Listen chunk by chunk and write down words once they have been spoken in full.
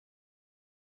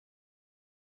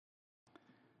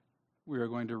We are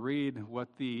going to read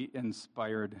what the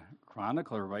inspired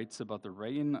chronicler writes about the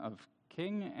reign of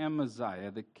King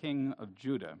Amaziah, the king of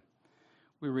Judah.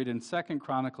 We read in 2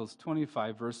 Chronicles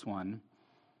 25, verse 1,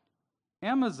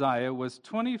 Amaziah was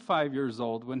 25 years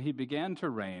old when he began to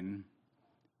reign,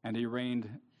 and he reigned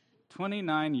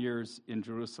 29 years in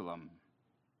Jerusalem.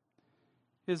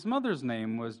 His mother's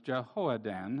name was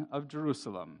Jehoaddan of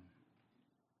Jerusalem.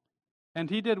 And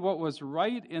he did what was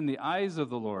right in the eyes of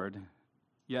the Lord,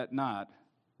 yet not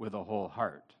with a whole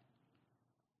heart.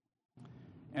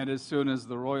 And as soon as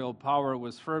the royal power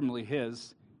was firmly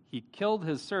his, he killed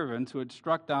his servants who had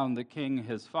struck down the king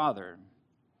his father.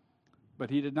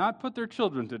 But he did not put their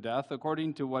children to death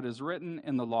according to what is written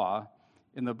in the law,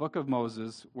 in the book of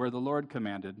Moses, where the Lord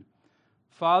commanded,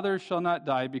 Fathers shall not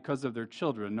die because of their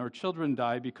children, nor children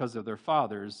die because of their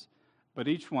fathers, but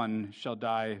each one shall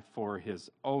die for his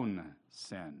own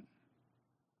sin.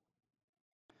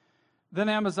 Then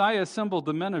Amaziah assembled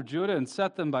the men of Judah and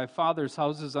set them by fathers'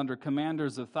 houses under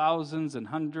commanders of thousands and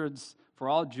hundreds for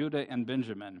all Judah and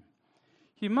Benjamin.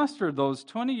 He mustered those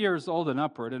 20 years old and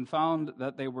upward and found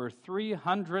that they were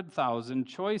 300,000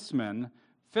 choice men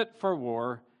fit for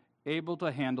war, able to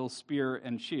handle spear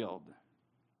and shield.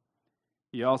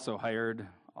 He also hired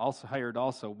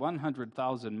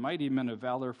 100,000 mighty men of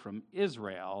valor from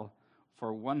Israel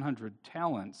for 100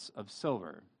 talents of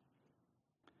silver.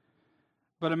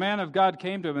 But a man of God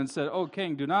came to him and said, O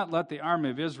king, do not let the army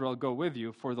of Israel go with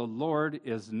you, for the Lord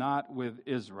is not with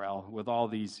Israel, with all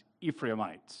these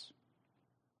Ephraimites.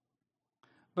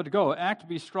 But go, act,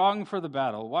 be strong for the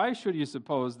battle. Why should you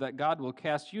suppose that God will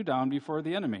cast you down before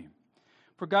the enemy?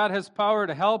 For God has power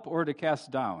to help or to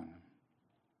cast down.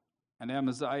 And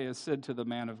Amaziah said to the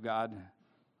man of God,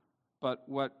 But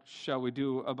what shall we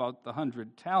do about the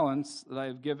 100 talents that I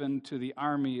have given to the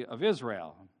army of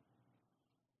Israel?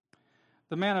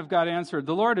 The man of God answered,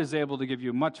 The Lord is able to give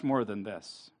you much more than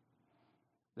this.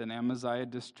 Then Amaziah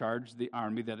discharged the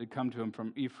army that had come to him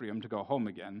from Ephraim to go home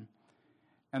again.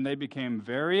 And they became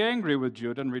very angry with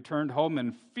Judah and returned home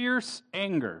in fierce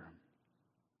anger.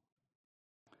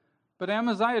 But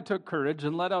Amaziah took courage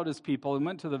and led out his people and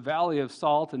went to the valley of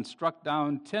Salt and struck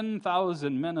down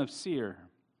 10,000 men of Seir.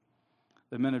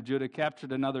 The men of Judah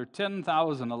captured another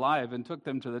 10,000 alive and took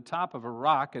them to the top of a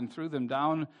rock and threw them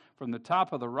down from the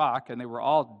top of the rock, and they were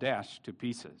all dashed to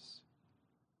pieces.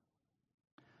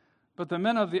 But the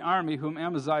men of the army whom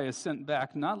Amaziah sent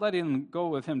back, not letting them go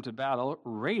with him to battle,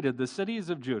 raided the cities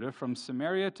of Judah from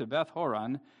Samaria to Beth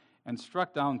Horon and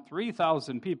struck down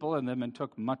 3,000 people in them and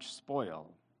took much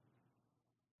spoil.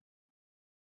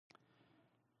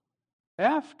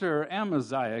 After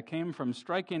Amaziah came from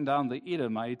striking down the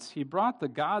Edomites, he brought the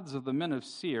gods of the men of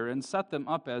Seir and set them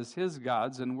up as his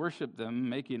gods and worshipped them,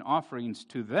 making offerings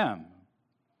to them.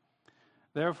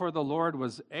 Therefore the Lord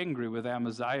was angry with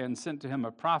Amaziah and sent to him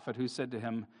a prophet who said to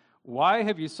him, Why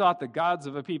have you sought the gods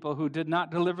of a people who did not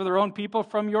deliver their own people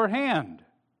from your hand?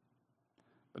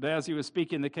 But as he was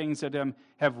speaking, the king said to him,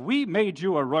 Have we made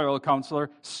you a royal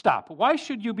counselor? Stop. Why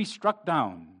should you be struck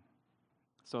down?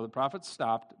 So the prophet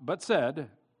stopped, but said,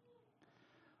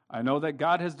 I know that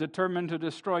God has determined to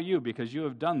destroy you because you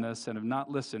have done this and have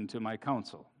not listened to my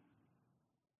counsel.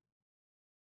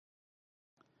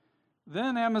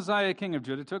 Then Amaziah, king of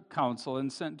Judah, took counsel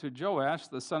and sent to Joash,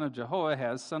 the son of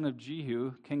Jehoahaz, son of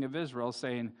Jehu, king of Israel,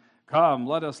 saying, Come,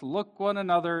 let us look one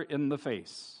another in the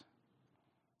face.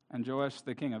 And Joash,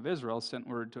 the king of Israel, sent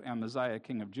word to Amaziah,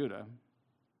 king of Judah,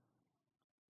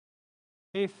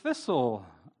 A thistle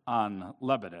on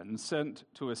Lebanon sent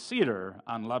to a cedar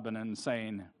on Lebanon,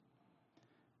 saying,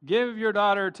 Give your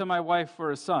daughter to my wife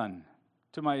for a son,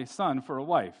 to my son for a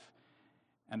wife.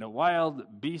 And a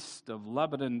wild beast of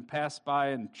Lebanon passed by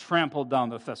and trampled down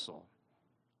the thistle.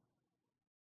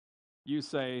 You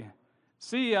say,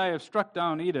 See, I have struck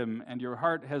down Edom, and your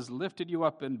heart has lifted you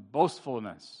up in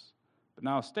boastfulness. But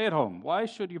now stay at home. Why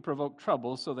should you provoke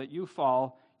trouble so that you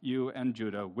fall, you and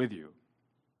Judah with you?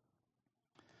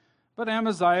 But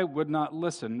Amaziah would not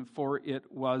listen, for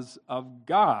it was of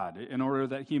God, in order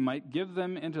that he might give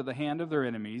them into the hand of their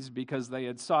enemies, because they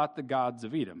had sought the gods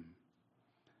of Edom.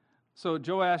 So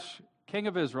Joash, king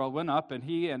of Israel, went up, and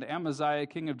he and Amaziah,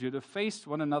 king of Judah, faced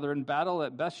one another in battle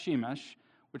at Beth-shemesh,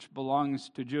 which belongs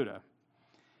to Judah.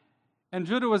 And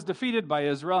Judah was defeated by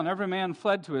Israel, and every man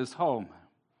fled to his home.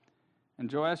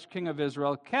 And Joash, king of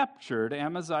Israel, captured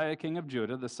Amaziah, king of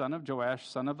Judah, the son of Joash,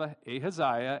 son of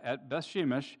Ahaziah, at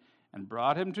Beth-shemesh, and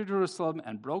brought him to Jerusalem,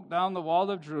 and broke down the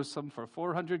wall of Jerusalem for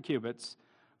 400 cubits,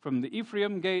 from the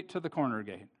Ephraim gate to the corner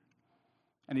gate.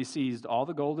 And he seized all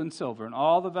the gold and silver, and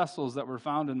all the vessels that were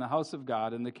found in the house of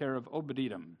God in the care of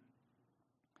Obed-Edom.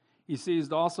 He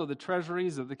seized also the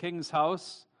treasuries of the king's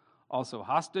house, also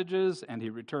hostages, and he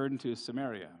returned to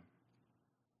Samaria.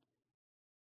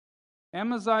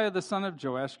 Amaziah the son of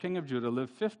Joash, king of Judah,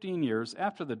 lived 15 years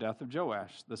after the death of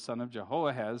Joash, the son of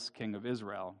Jehoahaz, king of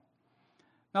Israel.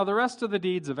 Now the rest of the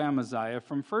deeds of Amaziah,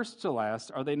 from first to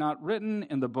last, are they not written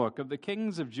in the book of the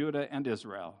kings of Judah and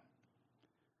Israel?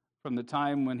 From the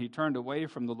time when he turned away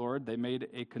from the Lord, they made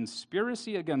a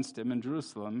conspiracy against him in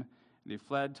Jerusalem, and he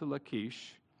fled to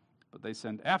Lachish. But they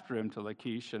sent after him to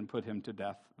Lachish and put him to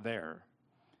death there.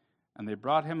 And they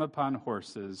brought him upon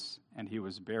horses, and he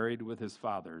was buried with his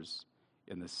fathers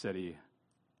in the city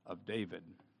of David.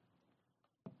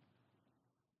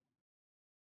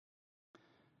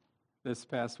 This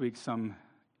past week, some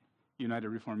United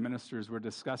Reformed ministers were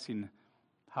discussing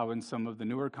how in some of the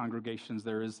newer congregations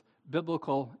there is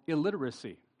biblical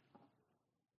illiteracy.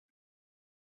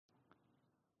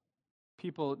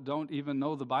 People don't even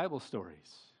know the Bible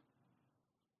stories.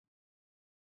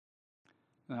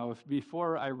 Now,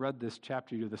 before I read this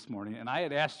chapter to you this morning, and I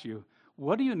had asked you,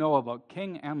 what do you know about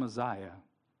King Amaziah?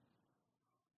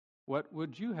 What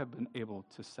would you have been able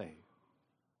to say?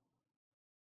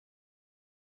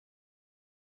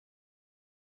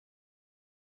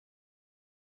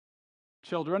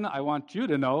 Children, I want you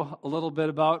to know a little bit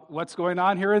about what's going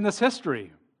on here in this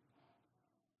history.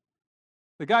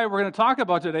 The guy we're going to talk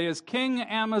about today is King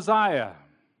Amaziah.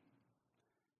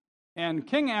 And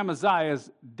King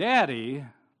Amaziah's daddy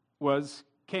was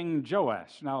King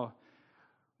Joash. Now,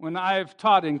 when I've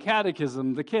taught in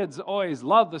catechism, the kids always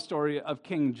love the story of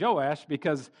King Joash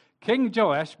because King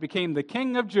Joash became the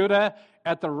king of Judah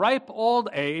at the ripe old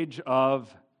age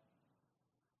of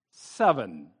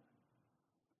 7.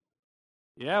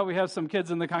 Yeah, we have some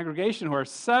kids in the congregation who are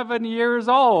 7 years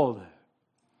old.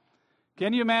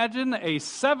 Can you imagine a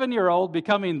 7-year-old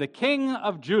becoming the king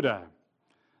of Judah,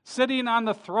 sitting on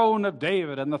the throne of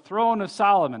David and the throne of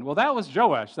Solomon? Well, that was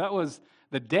Joash. That was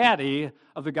the daddy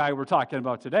of the guy we're talking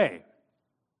about today.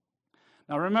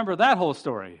 Now, remember that whole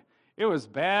story. It was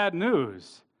bad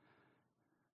news.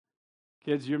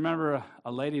 Kids, you remember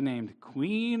a lady named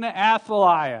Queen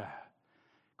Athaliah.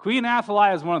 Queen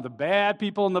Athaliah is one of the bad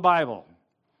people in the Bible.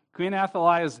 Queen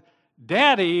Athaliah's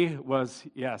daddy was,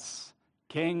 yes,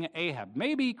 King Ahab.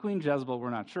 Maybe Queen Jezebel, we're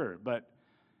not sure, but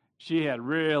she had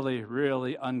really,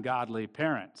 really ungodly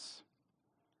parents.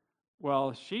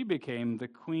 Well, she became the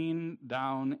queen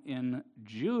down in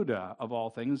Judah, of all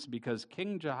things, because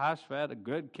King Jehoshaphat, a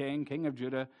good king, king of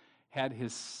Judah, had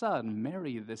his son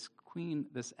marry this queen,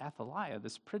 this Athaliah,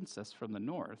 this princess from the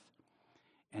north.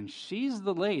 And she's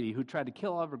the lady who tried to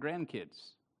kill all of her grandkids.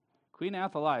 Queen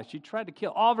Athaliah, she tried to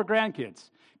kill all of her grandkids.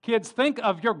 Kids, think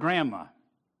of your grandma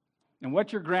and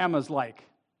what your grandma's like.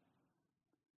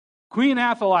 Queen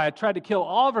Athaliah tried to kill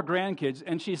all of her grandkids,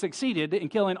 and she succeeded in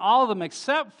killing all of them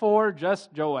except for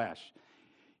just Joash.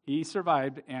 He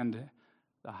survived, and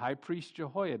the high priest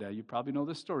Jehoiada, you probably know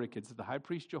this story, kids, the high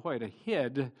priest Jehoiada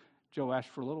hid Joash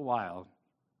for a little while,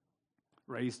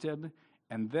 raised him,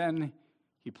 and then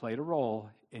he played a role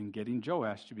in getting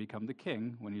Joash to become the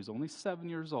king when he was only 7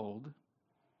 years old,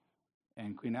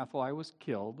 and Queen Athaliah was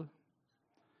killed.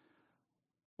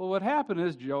 Well, what happened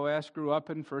is Joash grew up,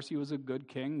 and first he was a good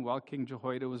king while King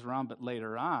Jehoiada was around, but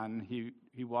later on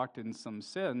he walked in some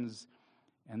sins,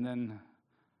 and then,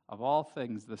 of all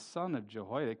things, the son of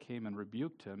Jehoiada came and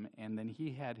rebuked him, and then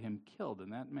he had him killed,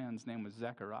 and that man's name was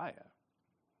Zechariah.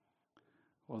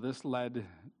 Well, this led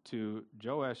to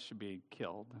Joash being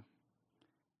killed,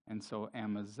 and so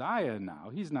Amaziah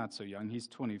now, he's not so young, he's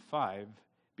 25,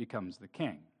 becomes the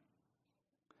king.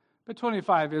 But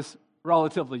 25 is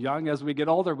relatively young. As we get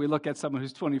older, we look at someone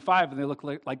who's 25 and they look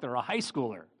like they're a high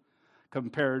schooler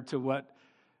compared to what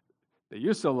they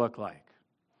used to look like.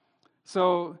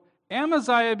 So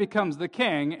Amaziah becomes the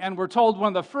king, and we're told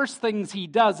one of the first things he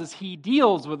does is he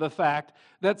deals with the fact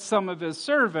that some of his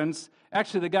servants,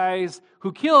 actually the guys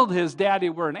who killed his daddy,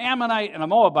 were an Ammonite and a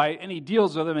Moabite, and he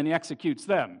deals with them and he executes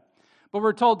them. But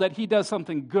we're told that he does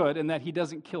something good and that he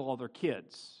doesn't kill all their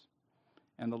kids.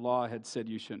 And the law had said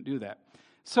you shouldn't do that.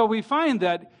 So we find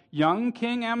that young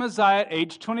King Amaziah, at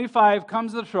age 25,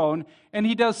 comes to the throne, and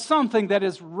he does something that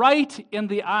is right in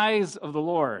the eyes of the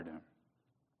Lord.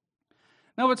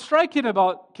 Now, what's striking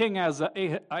about King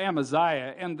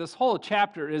Amaziah and this whole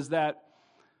chapter is that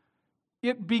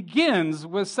it begins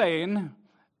with saying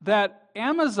that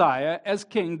Amaziah, as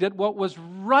king, did what was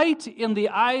right in the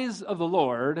eyes of the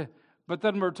Lord, but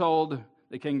then we're told,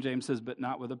 the King James says, but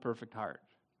not with a perfect heart.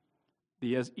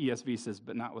 The ESV says,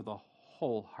 but not with a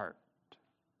whole heart.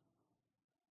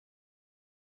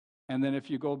 And then if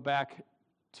you go back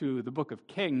to the book of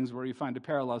Kings, where you find a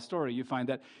parallel story, you find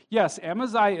that, yes,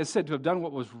 Amaziah is said to have done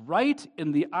what was right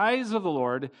in the eyes of the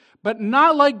Lord, but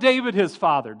not like David, his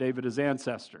father, David, his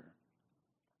ancestor.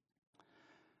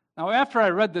 Now, after I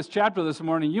read this chapter this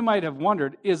morning, you might have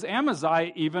wondered, is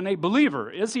Amaziah even a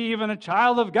believer? Is he even a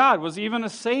child of God? Was he even a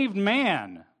saved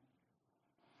man?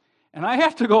 And I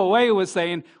have to go away with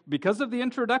saying, because of the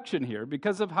introduction here,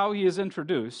 because of how he is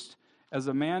introduced, as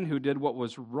a man who did what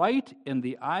was right in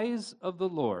the eyes of the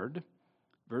Lord,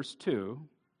 verse 2,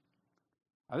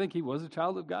 I think he was a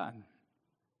child of God.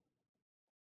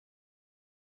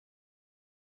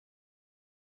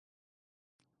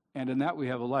 And in that we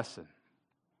have a lesson.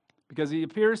 Because he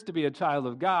appears to be a child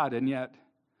of God, and yet,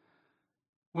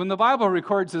 when the Bible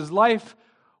records his life,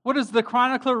 what does the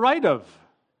chronicler write of?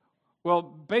 Well,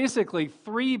 basically,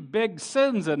 3 big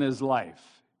sins in his life.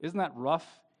 Isn't that rough?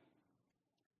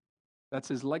 That's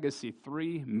his legacy,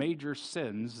 3 major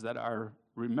sins that are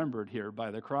remembered here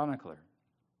by the chronicler.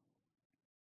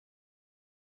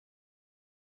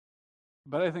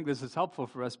 But I think this is helpful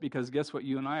for us because guess what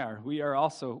you and I are? We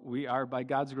are by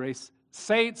God's grace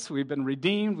saints. We've been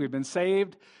redeemed. We've been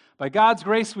saved. By God's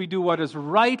grace, we do what is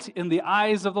right in the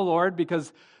eyes of the Lord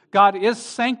because God is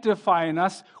sanctifying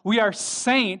us. We are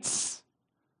saints.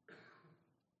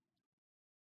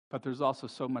 But there's also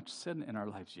so much sin in our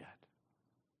lives yet.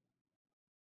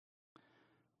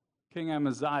 King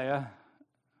Amaziah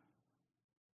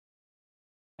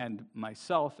and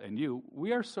myself and you,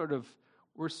 we're sort of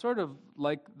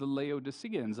like the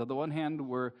Laodiceans. On the one hand,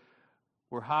 we're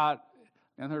hot,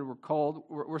 on the other we're cold.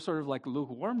 We're sort of like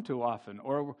lukewarm too often.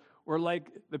 Or we're like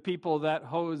the people that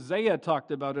Hosea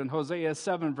talked about in Hosea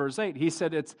 7, verse 8. He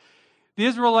said the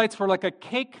Israelites were like a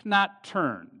cake not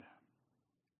turned.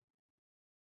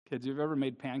 Kids, you've ever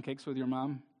made pancakes with your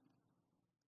mom?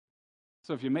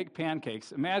 So if you make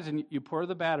pancakes, imagine you pour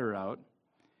the batter out,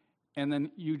 and then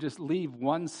you just leave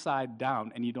one side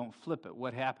down, and you don't flip it.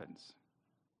 What happens?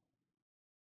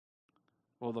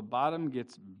 Well, the bottom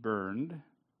gets burned,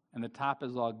 and the top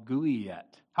is all gooey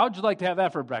yet. How would you like to have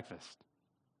that for breakfast?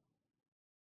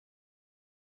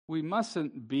 We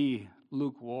mustn't be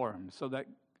lukewarm so that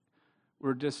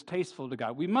we're distasteful to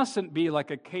God. We mustn't be like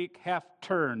a cake half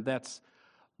turned that's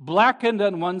blackened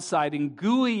on one side and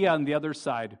gooey on the other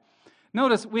side.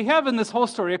 Notice, we have in this whole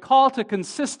story a call to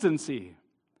consistency.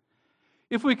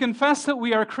 If we confess that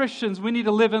we are Christians, we need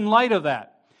to live in light of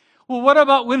that. Well, what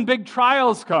about when big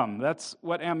trials come? That's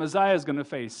what Amaziah is going to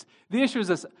face. The issue is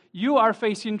this: you are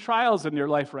facing trials in your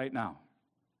life right now.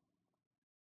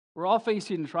 We're all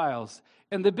facing trials.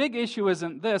 And the big issue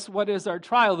isn't this, what is our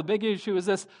trial? The big issue is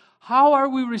this: how are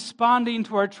we responding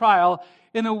to our trial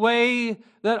in a way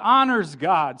that honors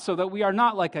God so that we are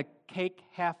not like a cake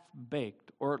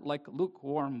half-baked or like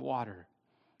lukewarm water?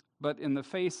 But in the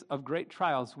face of great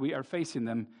trials, we are facing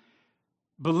them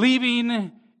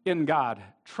believing in God,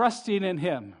 trusting in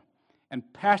Him, and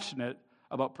passionate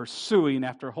about pursuing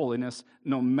after holiness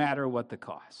no matter what the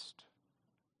cost.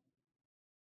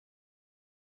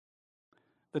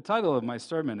 The title of my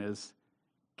sermon is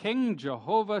King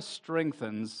Jehovah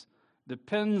Strengthens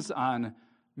Depends on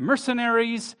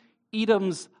Mercenaries,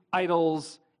 Edom's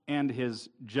Idols, and His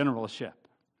Generalship.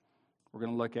 We're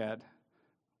going to look at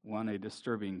a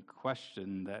disturbing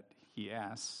question that he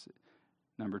asks.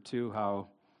 Number 2, how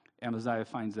Amaziah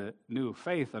finds a new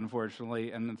faith,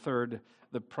 unfortunately. And then 3rd,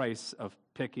 the price of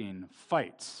picking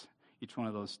fights. Each one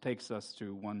of those takes us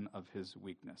to one of his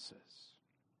weaknesses.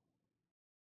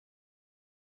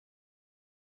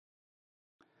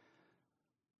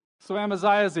 So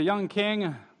Amaziah is a young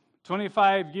king,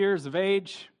 25 years of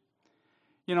age.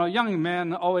 You know, young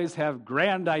men always have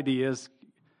grand ideas,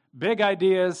 big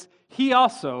ideas. He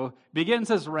also begins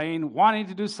his reign wanting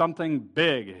to do something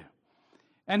big.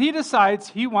 And he decides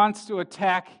he wants to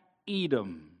attack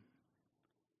Edom.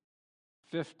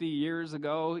 50 years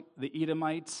ago, the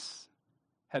Edomites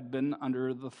had been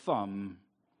under the thumb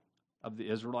of the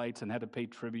Israelites and had to pay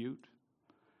tribute.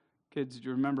 Kids, do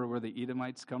you remember where the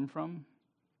Edomites come from?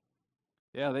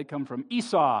 Yeah, they come from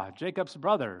Esau, Jacob's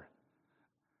brother.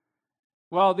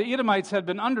 Well, the Edomites had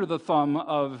been under the thumb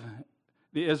of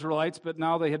the Israelites, but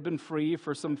now they had been free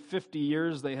for some 50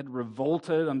 years. They had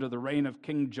revolted under the reign of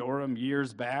King Joram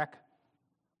years back.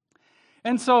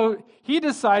 And so he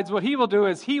decides what he will do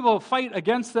is he will fight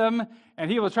against them and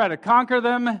he will try to conquer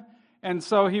them. And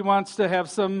so he wants to have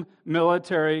some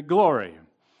military glory.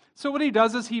 So what he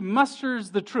does is he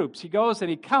musters the troops. He goes and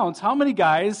he counts how many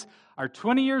guys are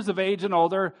 20 years of age and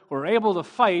older who are able to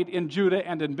fight in Judah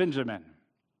and in Benjamin.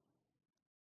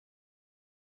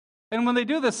 And when they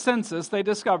do the census, they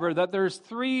discover that there's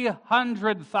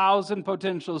 300,000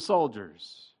 potential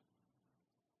soldiers.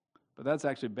 But that's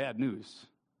actually bad news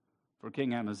for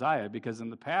King Amaziah, because in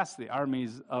the past, the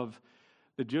armies of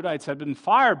the Judites had been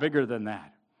far bigger than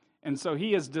that. And so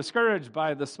he is discouraged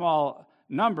by the small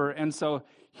number, and so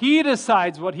he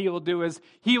decides what he will do is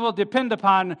he will depend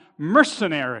upon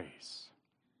mercenaries.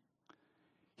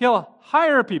 He'll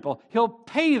hire people. He'll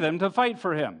pay them to fight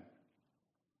for him.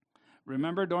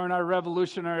 Remember during our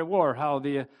Revolutionary War how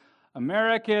the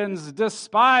Americans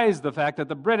despised the fact that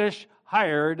the British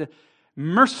hired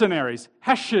mercenaries,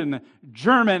 Hessian,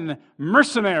 German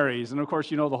mercenaries. And of course,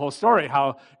 you know the whole story,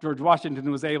 how George Washington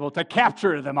was able to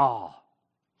capture them all.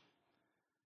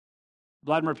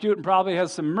 Vladimir Putin probably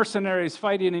has some mercenaries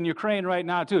fighting in Ukraine right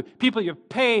now too. People you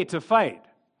pay to fight.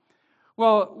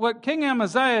 Well, what King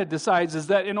Amaziah decides is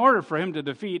that in order for him to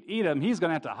defeat Edom, he's going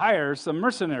to have to hire some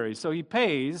mercenaries. So he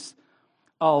pays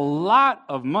a lot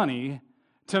of money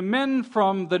to men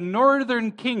from the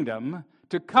northern kingdom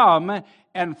to come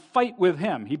and fight with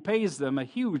him. He pays them a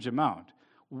huge amount,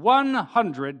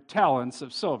 100 talents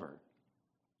of silver.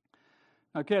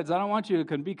 Now, kids, I don't want you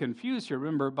to be confused here.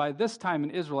 Remember, by this time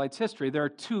in Israelites' history, there are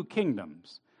two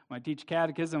kingdoms. When I teach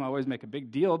catechism, I always make a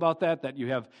big deal about that you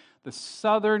have the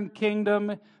southern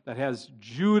kingdom that has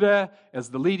Judah as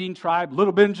the leading tribe,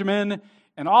 little Benjamin,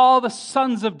 and all the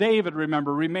sons of David,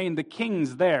 remember, remain the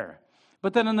kings there.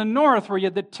 But then in the north, where you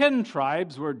had the 10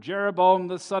 tribes, where Jeroboam,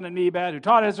 the son of Nebat, who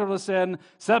taught Israel to sin,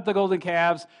 set up the golden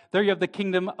calves, there you have the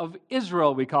kingdom of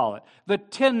Israel, we call it, the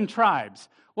 10 tribes.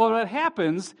 Well, what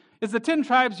happens is the 10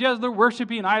 tribes, yes, they're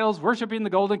worshiping idols, worshiping the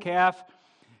golden calf.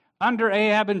 Under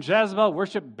Ahab and Jezebel,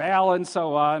 worship Baal and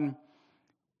so on.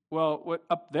 Well,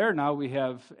 up there now we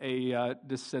have a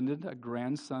descendant, a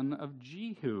grandson of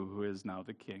Jehu, who is now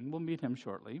the king. We'll meet him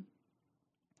shortly.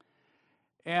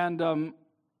 And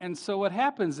so what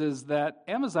happens is that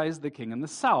Amaziah is the king in the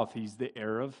south. He's the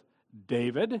heir of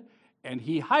David, and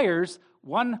he hires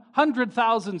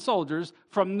 100,000 soldiers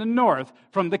from the north,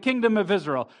 from the kingdom of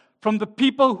Israel, from the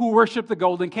people who worship the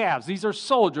golden calves. These are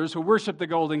soldiers who worship the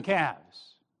golden calves.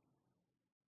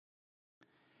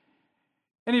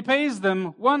 And he pays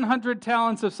them 100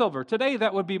 talents of silver. Today,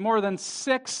 that would be more than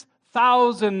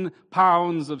 6,000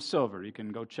 pounds of silver. You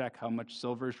can go check how much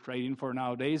silver is trading for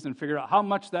nowadays and figure out how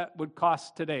much that would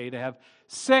cost today to have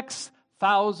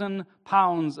 6,000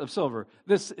 pounds of silver.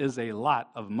 This is a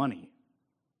lot of money.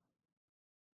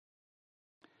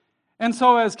 And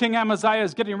so as King Amaziah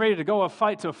is getting ready to go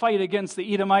fight against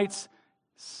the Edomites,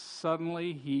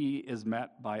 suddenly he is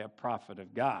met by a prophet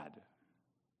of God.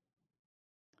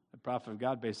 The prophet of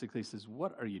God basically says,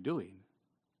 what are you doing?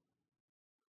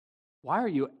 Why are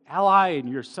you allying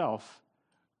yourself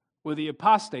with the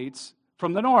apostates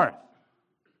from the north?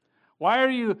 Why are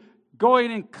you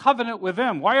going in covenant with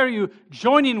them? Why are you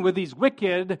joining with these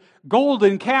wicked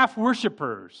golden calf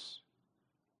worshipers?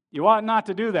 You ought not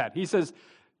to do that. He says,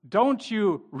 don't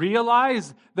you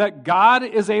realize that God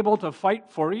is able to fight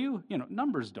for you? You know,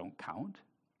 numbers don't count.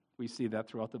 We see that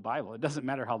throughout the Bible. It doesn't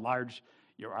matter how large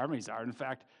your armies are. In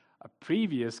fact, a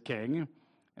previous king,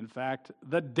 in fact,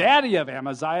 the daddy of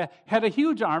Amaziah, had a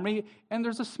huge army, and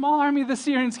there's a small army the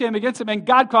Syrians came against him, and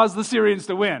God caused the Syrians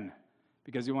to win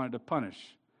because he wanted to punish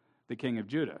the king of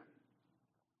Judah.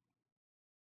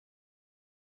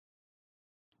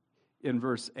 In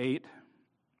verse 8,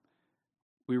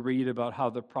 we read about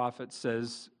how the prophet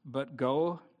says, but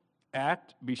go,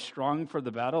 act, be strong for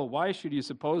the battle. Why should you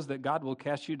suppose that God will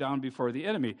cast you down before the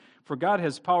enemy? For God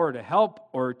has power to help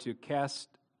or to cast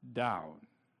down.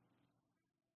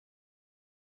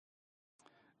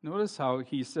 Notice how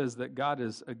he says that God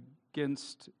is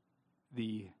against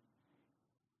the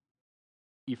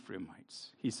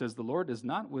Ephraimites. He says the Lord is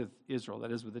not with Israel,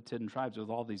 that is with the 10 tribes, with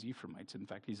all these Ephraimites. In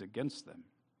fact, he's against them.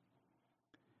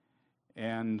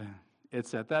 And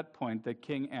it's at that point that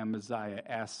King Amaziah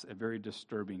asks a very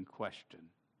disturbing question.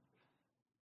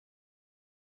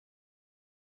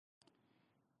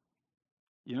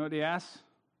 You know what he asks?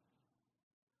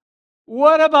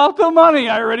 What about the money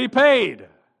I already paid?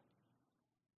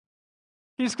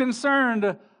 He's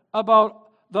concerned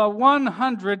about the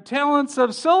 100 talents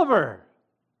of silver.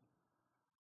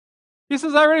 He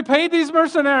says, I already paid these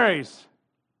mercenaries.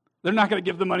 They're not going to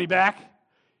give the money back.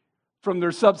 From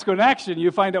their subsequent action, you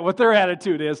find out what their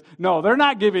attitude is. No, they're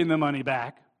not giving the money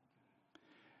back.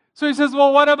 So he says,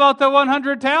 well, what about the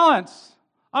 100 talents?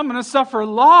 I'm going to suffer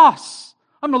loss.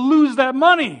 I'm going to lose that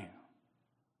money.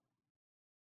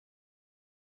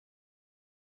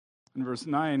 In verse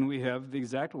 9, we have the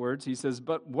exact words. He says,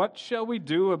 but what shall we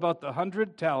do about the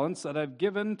 100 talents that I've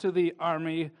given to the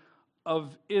army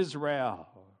of Israel?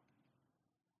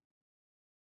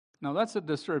 Now, that's a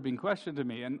disturbing question to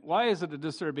me. And why is it a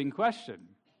disturbing question?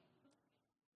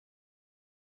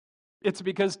 It's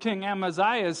because King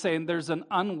Amaziah is saying there's an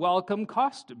unwelcome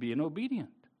cost to being obedient.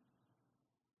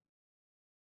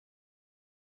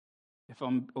 If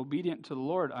I'm obedient to the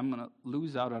Lord, I'm going to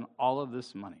lose out on all of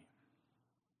this money.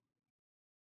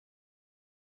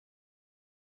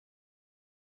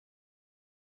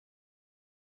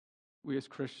 We as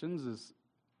Christians, as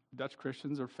Dutch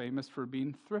Christians, are famous for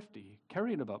being thrifty,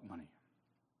 caring about money.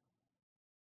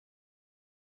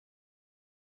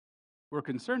 We're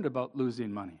concerned about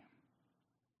losing money.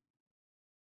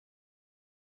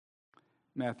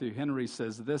 Matthew Henry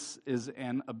says, this is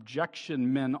an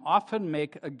objection men often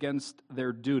make against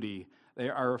their duty. They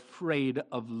are afraid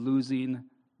of losing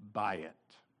by it.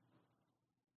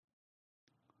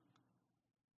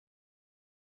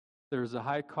 There's a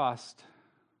high cost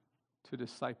to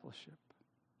discipleship.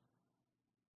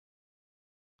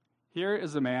 Here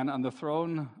is a man on the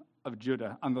throne of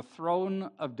Judah, on the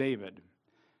throne of David.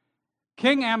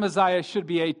 King Amaziah should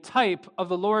be a type of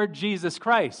the Lord Jesus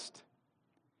Christ.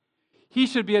 He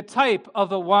should be a type of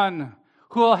the one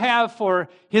who will have for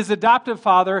his adoptive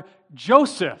father,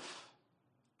 Joseph.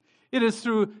 It is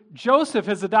through Joseph,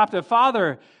 his adoptive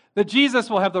father, that Jesus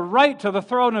will have the right to the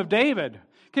throne of David.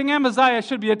 King Amaziah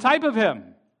should be a type of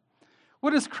him.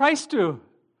 What does Christ do?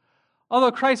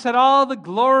 Although Christ had all the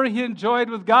glory he enjoyed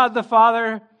with God the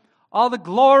Father, all the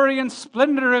glory and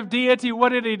splendor of deity, what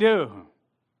did he do?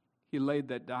 He laid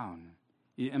that down.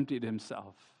 He emptied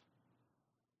himself.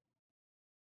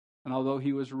 And although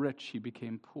he was rich, he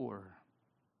became poor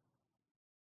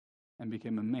and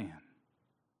became a man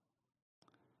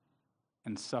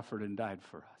and suffered and died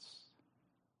for us.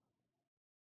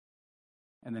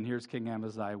 And then here's King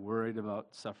Amaziah worried about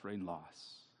suffering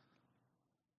loss.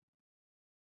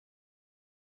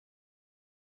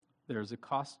 There's a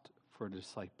cost for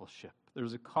discipleship.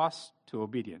 There's a cost to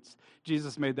obedience.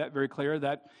 Jesus made that very clear,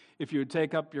 that if you would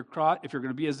take up your cross, if you're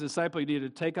going to be his disciple, you need to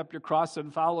take up your cross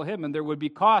and follow him. And there would be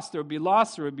cost, there would be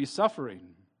loss, there would be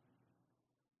suffering.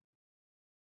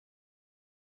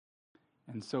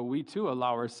 And so we too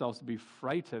allow ourselves to be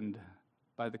frightened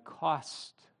by the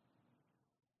cost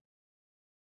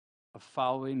of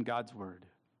following God's word.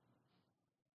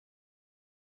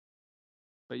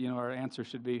 But our answer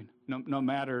should be, no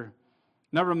matter,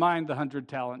 never mind the 100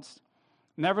 talents.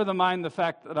 Never mind the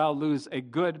fact that I'll lose a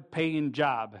good paying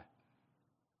job.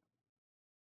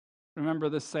 Remember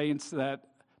the saints that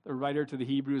the writer to the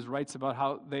Hebrews writes about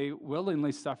how they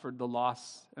willingly suffered the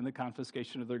loss and the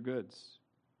confiscation of their goods.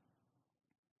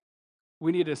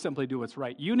 We need to simply do what's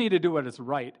right. You need to do what is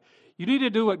right. You need to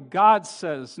do what God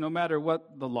says, no matter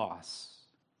what the loss,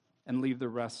 and leave the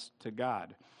rest to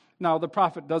God. Now, the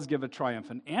prophet does give a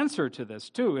triumphant answer to this,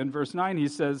 too. In verse 9, he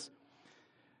says,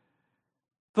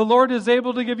 the Lord is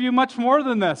able to give you much more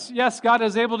than this. Yes, God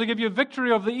is able to give you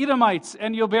victory over the Edomites,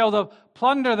 and you'll be able to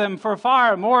plunder them for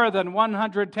far more than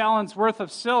 100 talents worth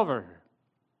of silver.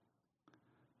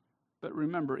 But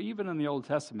remember, even in the Old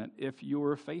Testament, if you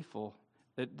were faithful,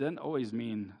 it didn't always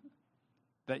mean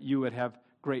that you would have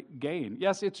great gain.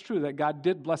 Yes, it's true that God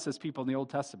did bless his people in the Old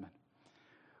Testament,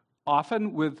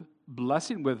 often with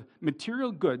blessing, with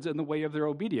material goods in the way of their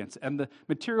obedience. And the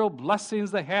material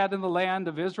blessings they had in the land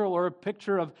of Israel are a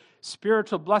picture of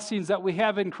spiritual blessings that we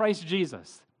have in Christ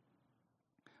Jesus.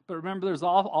 But remember, there's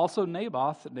also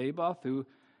Naboth who,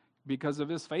 because of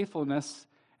his faithfulness,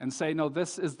 and say, no,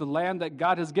 this is the land that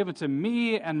God has given to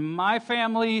me and my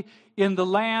family in the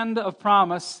land of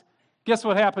promise. Guess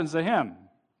what happens to him?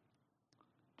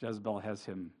 Jezebel has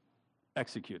him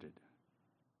executed.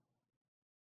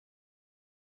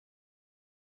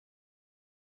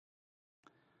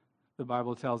 The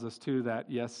Bible tells us, too, that,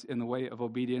 yes, in the way of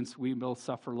obedience, we will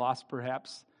suffer loss,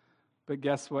 perhaps. But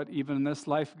guess what? Even in this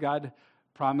life, God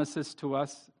promises to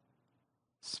us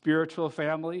spiritual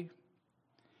family,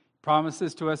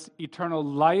 promises to us eternal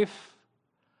life,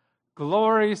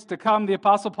 glories to come. The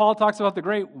Apostle Paul talks about the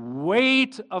great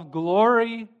weight of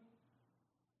glory.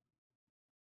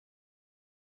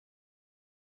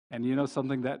 And you know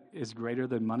something that is greater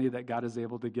than money that God is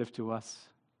able to give to us?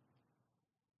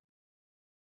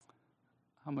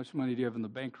 How much money do you have in the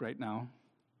bank right now?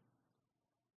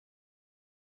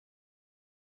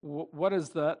 What does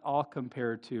that all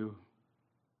compare to?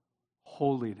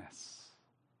 Holiness.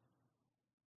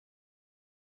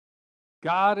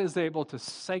 God is able to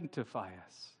sanctify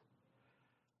us,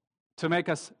 to make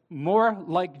us more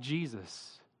like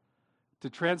Jesus, to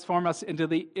transform us into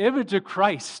the image of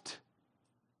Christ.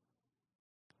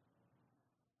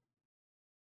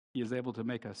 He is able to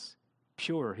make us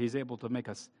pure. He's able to make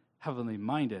us heavenly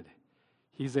minded.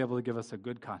 He's able to give us a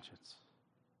good conscience.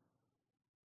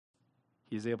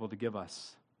 He's able to give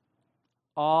us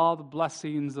all the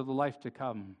blessings of the life to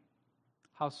come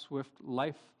how swift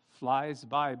life flies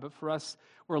by. But for us,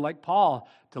 we're like Paul.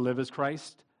 To live is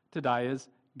Christ, to die is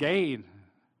gain.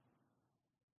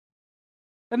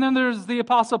 And then there's the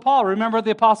Apostle Paul. Remember what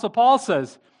the Apostle Paul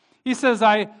says. He says,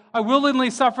 I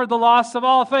willingly suffered the loss of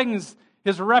all things,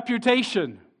 his reputation.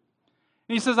 And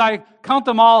he says, I count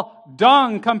them all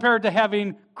dung compared to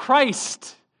having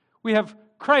Christ. We have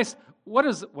Christ. What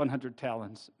does 100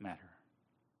 talents matter?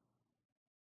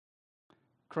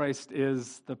 Christ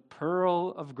is the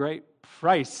pearl of great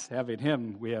price. Having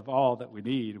him, we have all that we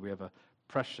need. We have a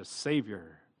precious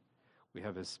Savior. We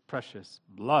have his precious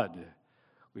blood.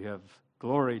 We have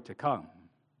glory to come.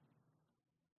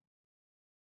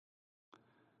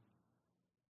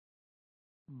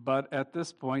 But at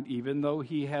this point, even though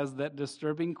he has that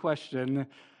disturbing question,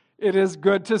 it is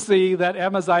good to see that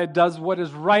Amaziah does what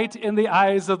is right in the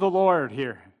eyes of the Lord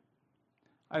here.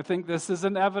 I think this is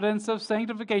an evidence of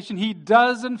sanctification. He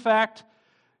does, in fact,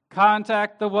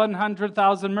 contact the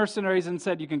 100,000 mercenaries and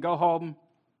said, you can go home.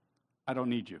 I don't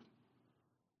need you.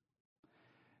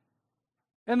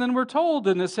 And then we're told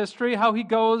in this history how he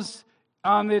goes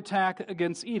on the attack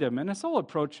against Edom. And his whole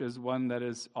approach is one that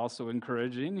is also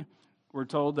encouraging. We're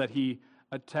told that he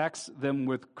attacks them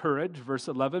with courage, verse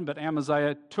 11, but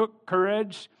Amaziah took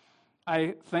courage.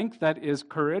 I think that is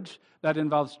courage. That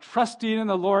involves trusting in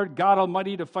the Lord God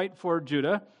Almighty to fight for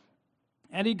Judah.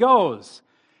 And he goes.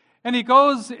 And he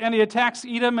goes and he attacks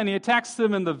Edom, and he attacks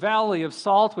them in the Valley of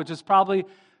Salt, which is probably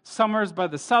somewhere by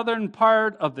the southern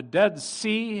part of the Dead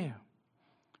Sea.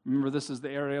 Remember, this is the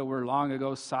area where long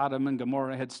ago Sodom and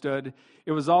Gomorrah had stood.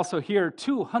 It was also here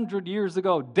 200 years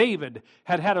ago David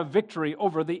had a victory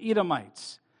over the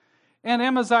Edomites. And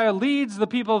Amaziah leads the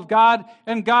people of God,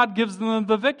 and God gives them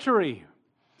the victory.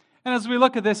 And as we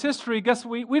look at this history, guess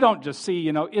we don't just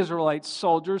see, Israelite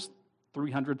soldiers,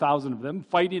 300,000 of them,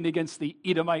 fighting against the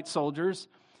Edomite soldiers.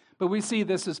 But we see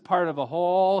this as part of a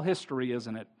whole history,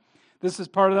 isn't it? This is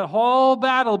part of that whole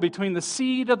battle between the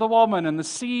seed of the woman and the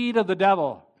seed of the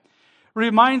devil. It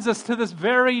reminds us to this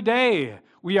very day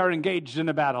we are engaged in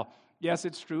a battle. Yes,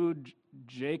 it's true,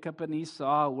 Jacob and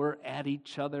Esau were at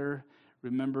each other.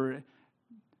 Remember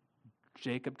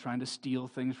Jacob trying to steal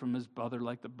things from his brother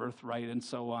like the birthright and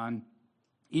so on.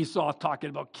 Esau talking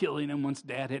about killing him once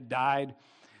dad had died.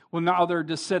 Well, now their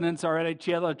descendants are at each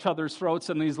other's throats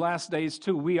in these last days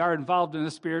too. We are involved in a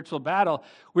spiritual battle.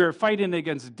 We are fighting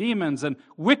against demons and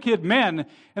wicked men.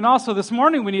 And also this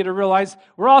morning we need to realize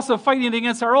we're also fighting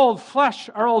against our old flesh,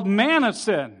 our old man of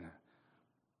sin.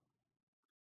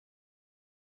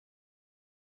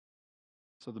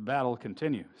 So the battle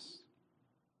continues.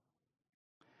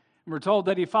 And we're told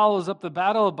that he follows up the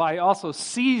battle by also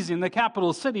seizing the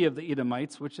capital city of the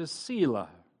Edomites, which is Selah.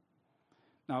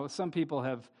 Now, some people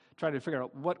have tried to figure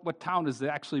out what town is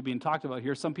actually being talked about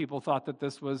here. Some people thought that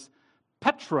this was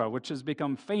Petra, which has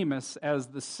become famous as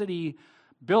the city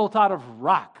built out of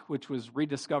rock, which was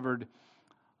rediscovered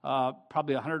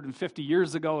probably 150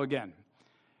 years ago again.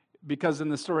 Because in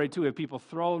the story, too, of people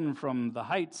thrown from the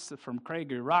heights, from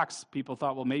craggy rocks, people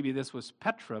thought, well, maybe this was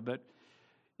Petra. But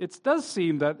it does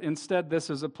seem that instead this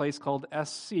is a place called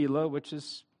Es-Selah, which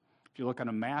is, if you look on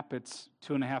a map, it's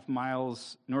 2.5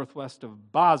 miles northwest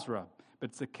of Basra. But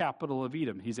it's the capital of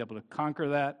Edom. He's able to conquer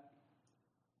that.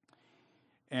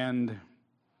 And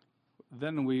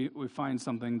then we find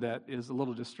something that is a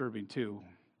little disturbing, too.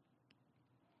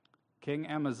 King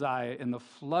Amaziah, in the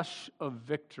flush of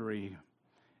victory,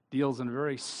 deals in a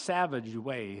very savage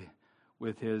way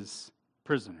with his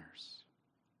prisoners.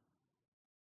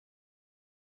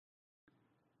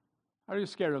 Are you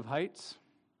scared of heights?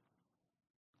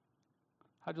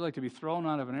 How'd you like to be thrown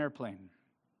out of an airplane?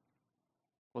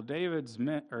 Well,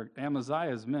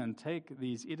 Amaziah's men take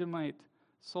these Edomite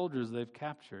soldiers they've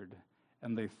captured,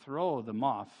 and they throw them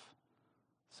off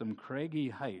some craggy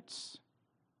heights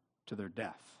to their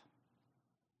death.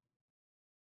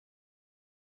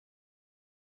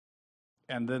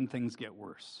 And then things get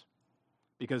worse,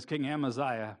 because King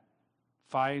Amaziah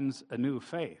finds a new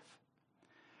faith.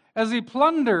 As he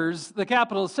plunders the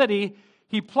capital city,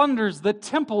 he plunders the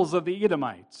temples of the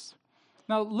Edomites.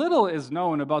 Now, little is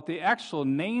known about the actual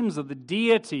names of the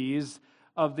deities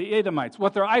of the Edomites,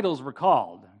 what their idols were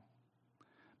called.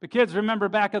 But kids, remember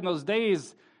back in those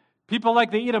days, people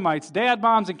like the Edomites, dad,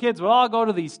 moms, and kids would all go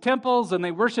to these temples and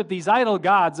they worship these idol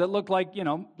gods that look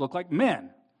like men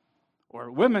or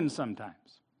women sometimes.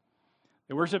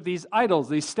 They worship these idols,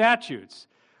 these statues.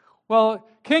 Well,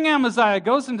 King Amaziah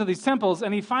goes into these temples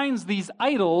and he finds these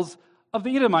idols of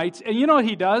the Edomites, and you know what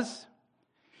he does?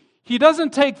 He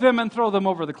doesn't take them and throw them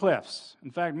over the cliffs. In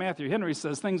fact, Matthew Henry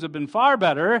says things would have been far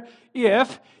better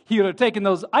if he would have taken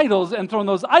those idols and thrown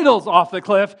those idols off the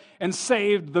cliff and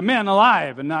saved the men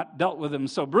alive and not dealt with them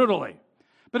so brutally.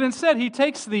 But instead, he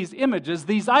takes these images,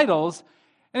 these idols,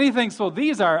 and he thinks, well,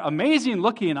 these are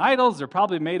amazing-looking idols. They're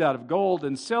probably made out of gold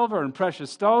and silver and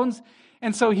precious stones.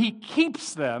 And so he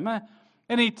keeps them,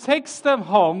 and he takes them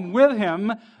home with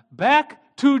him back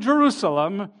to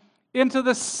Jerusalem, into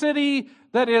the city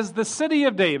that is the city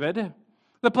of David,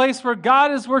 the place where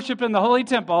God is worshipped in the holy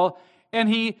temple, and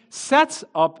he sets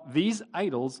up these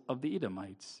idols of the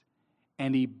Edomites,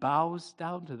 and he bows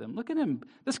down to them. Look at him,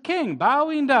 this king,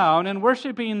 bowing down and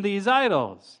worshiping these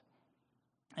idols.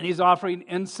 And he's offering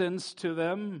incense to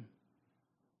them.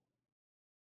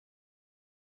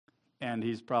 And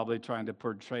he's probably trying to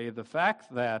portray the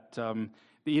fact that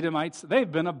the Edomites,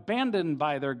 they've been abandoned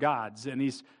by their gods. And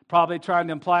he's probably trying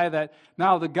to imply that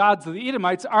now the gods of the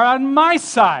Edomites are on my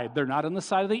side. They're not on the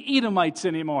side of the Edomites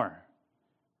anymore.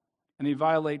 And he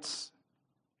violates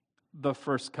the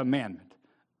first commandment.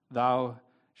 Thou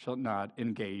shalt not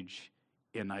engage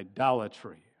in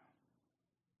idolatry.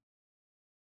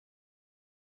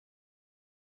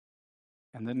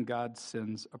 And then God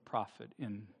sends a prophet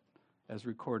in, as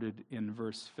recorded in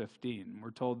verse 15.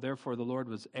 We're told, therefore the Lord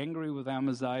was angry with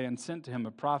Amaziah and sent to him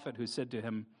a prophet who said to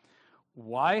him,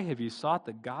 why have you sought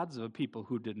the gods of a people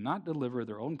who did not deliver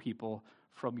their own people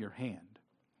from your hand?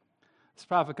 This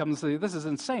prophet comes and says, this is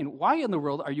insane. Why in the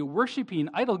world are you worshiping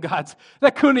idol gods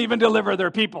that couldn't even deliver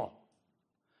their people?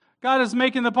 God is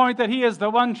making the point that he is the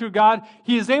one true God.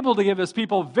 He is able to give his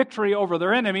people victory over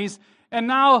their enemies. And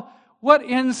now, what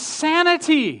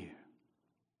insanity!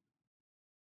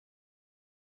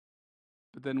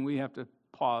 But then we have to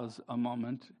pause a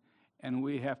moment and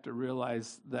we have to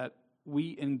realize that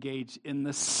we engage in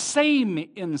the same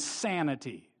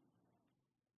insanity.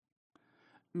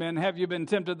 Men, have you been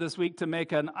tempted this week to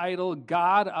make an idol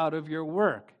god out of your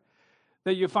work?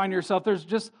 That you find yourself, there's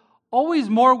just always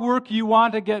more work you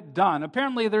want to get done.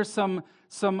 Apparently there's some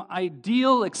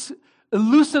ideal,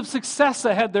 elusive success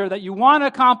ahead there that you want to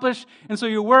accomplish, and so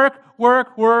you work.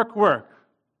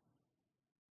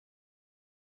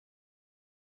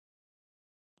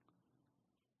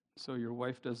 So your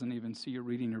wife doesn't even see you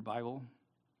reading your Bible.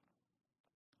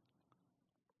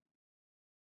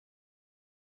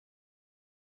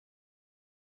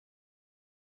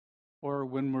 Or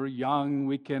when we're young,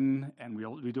 we can, and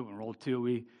we do it when we're old too,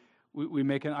 we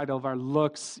make an idol of our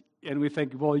looks, and we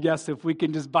think, well, yes, if we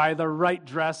can just buy the right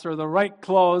dress or the right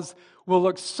clothes, we'll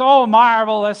look so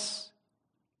marvelous.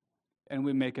 And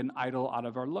we make an idol out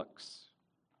of our looks.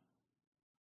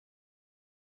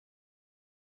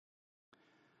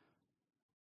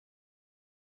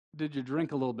 Did you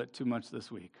drink a little bit too much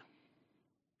this week?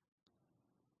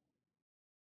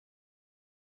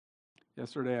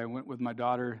 Yesterday, I went with my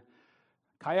daughter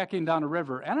kayaking down a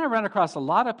river, and I ran across a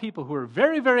lot of people who were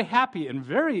very, very happy and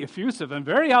very effusive and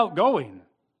very outgoing.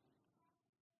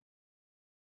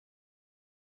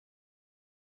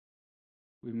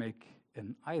 We make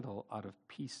an idol out of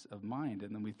peace of mind,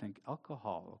 and then we think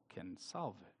alcohol can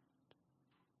solve it.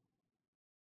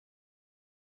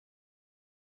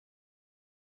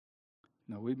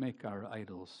 No, we make our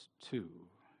idols too,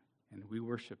 and we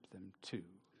worship them too.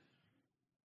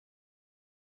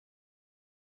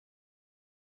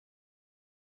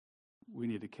 We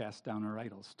need to cast down our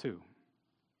idols too.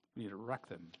 We need to wreck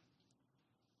them.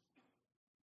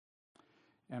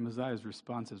 Amaziah's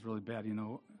response is really bad.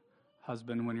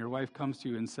 Husband, when your wife comes to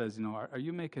you and says, are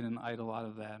you making an idol out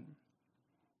of that?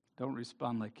 Don't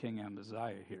respond like King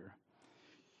Amaziah here.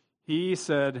 He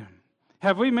said,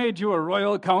 have we made you a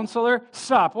royal counselor?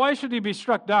 Stop. Why should he be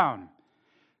struck down?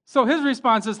 So his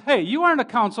response is, hey, you aren't a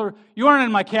counselor. You aren't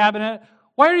in my cabinet.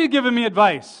 Why are you giving me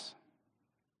advice?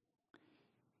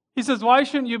 He says, why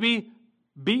shouldn't you be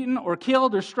beaten or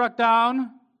killed or struck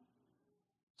down?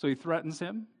 So he threatens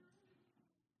him.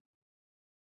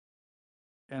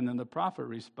 And then the prophet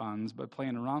responds by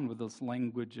playing around with this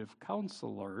language of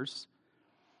counselors.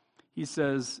 He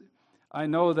says, I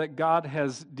know that God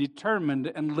has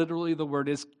determined, and literally the word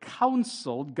is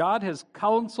counseled. God has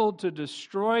counseled to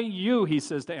destroy you, he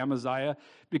says to Amaziah,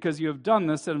 because you have done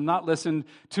this and have not listened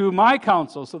to my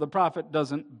counsel. So the prophet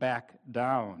doesn't back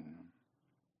down.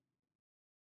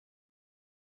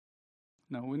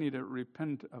 No, we need to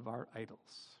repent of our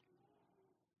idols.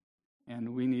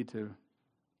 And we need to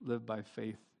live by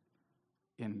faith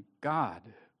in God.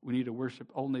 We need to worship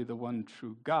only the one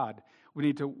true God. We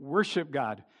need to worship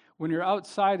God. When you're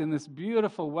outside in this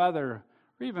beautiful weather,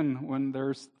 or even when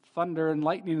there's thunder and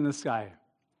lightning in the sky,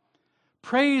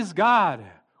 praise God.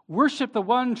 Worship the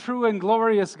one true and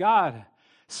glorious God.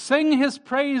 Sing his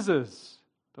praises.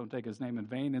 Don't take his name in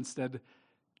vain. Instead,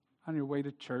 on your way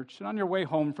to church and on your way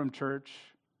home from church,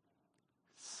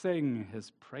 sing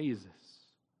his praises.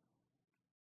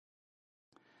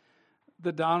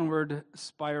 The downward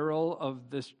spiral of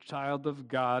this child of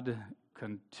God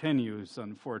continues,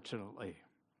 unfortunately.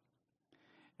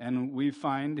 And we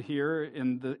find here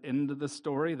in the end of the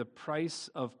story the price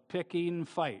of picking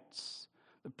fights,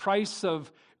 the price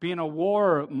of being a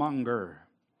warmonger.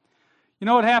 You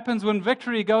know what happens when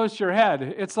victory goes to your head?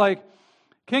 It's like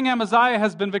King Amaziah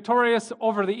has been victorious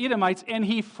over the Edomites, and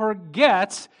he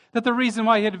forgets that the reason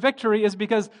why he had victory is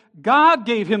because God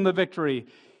gave him the victory.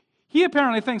 He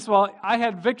apparently thinks, well, I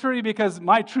had victory because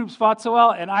my troops fought so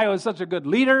well, and I was such a good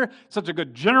leader, such a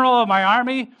good general of my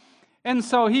army. And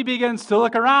so he begins to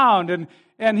look around,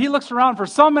 and he looks around for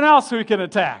someone else who he can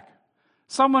attack.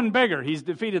 Someone bigger. He's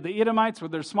defeated the Edomites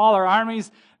with their smaller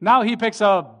armies. Now he picks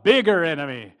a bigger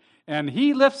enemy. And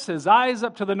he lifts his eyes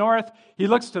up to the north. He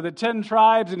looks to the 10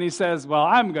 tribes, and he says, well,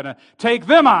 I'm going to take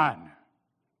them on.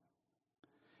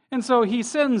 And so he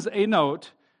sends a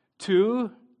note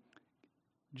to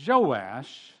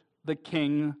Joash, the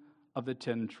king of the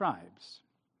 10 tribes.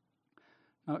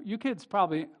 Now, you kids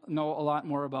probably know a lot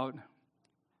more about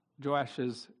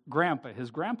Joash's grandpa.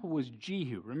 His grandpa was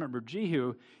Jehu. Remember,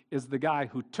 Jehu is the guy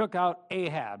who took out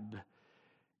Ahab,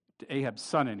 Ahab's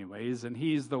son anyways, and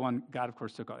he's the one, God of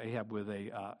course took out Ahab with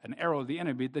an arrow of the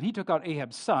enemy. Then he took out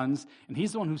Ahab's sons, and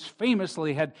he's the one who's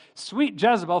famously had sweet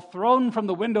Jezebel thrown from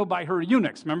the window by her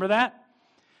eunuchs. Remember that?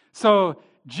 So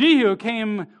Jehu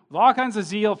came with all kinds of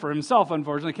zeal for himself,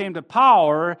 unfortunately, came to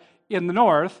power in the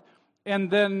north,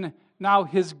 and then now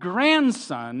his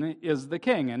grandson is the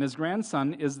king, and his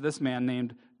grandson is this man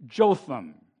named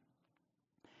Jotham.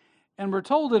 And we're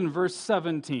told in verse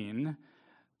 17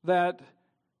 that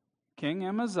King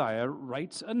Amaziah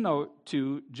writes a note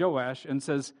to Joash and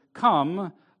says,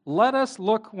 come, let us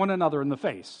look one another in the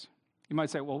face. You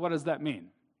might say, well, what does that mean?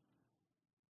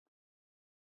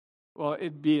 Well,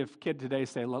 it'd be if a kid today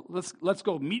say, let's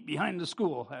go meet behind the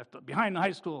school, behind the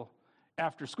high school,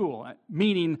 after school,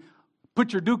 meaning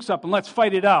put your dukes up and let's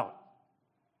fight it out.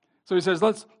 So he says,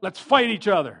 let's fight each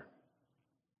other.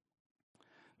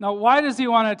 Now, why does he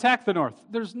want to attack the north?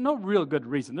 There's no real good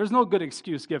reason. There's no good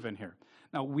excuse given here.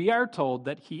 Now, we are told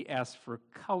that he asked for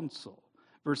counsel.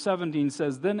 Verse 17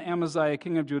 says, then Amaziah,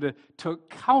 king of Judah, took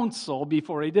counsel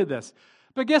before he did this.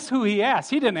 But guess who he asked?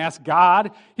 He didn't ask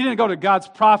God. He didn't go to God's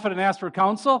prophet and ask for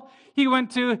counsel. He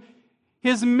went to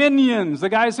his minions, the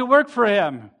guys who work for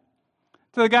him,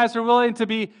 to the guys who are willing to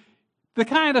be the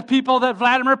kind of people that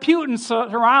Vladimir Putin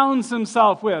surrounds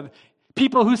himself with.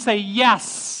 People who say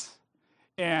yes.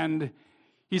 And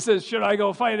he says, should I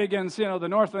go fight against, the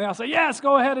north? And they'll say, yes,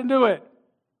 go ahead and do it.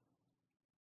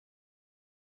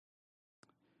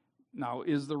 Now,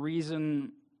 is the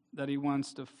reason that he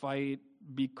wants to fight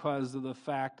because of the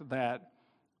fact that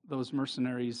those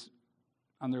mercenaries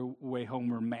on their way home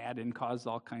were mad and caused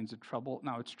all kinds of trouble?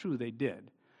 Now, it's true, they did.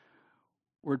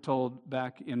 We're told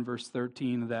back in verse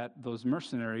 13 that those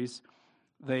mercenaries,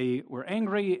 they were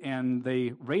angry and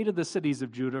they raided the cities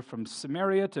of Judah from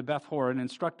Samaria to Beth-horon and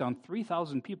struck down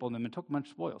 3,000 people in them and took much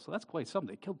spoil. So that's quite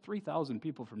something. They killed 3,000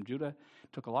 people from Judah,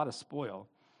 took a lot of spoil.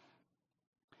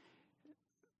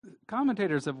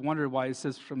 Commentators have wondered why it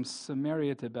says from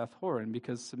Samaria to Beth-horon,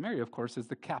 because Samaria, of course, is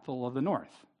the capital of the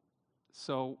north.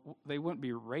 So they wouldn't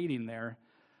be raiding there.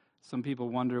 Some people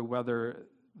wonder whether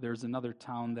there's another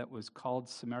town that was called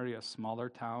Samaria, a smaller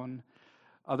town.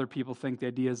 Other people think the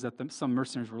idea is that some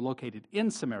mercenaries were located in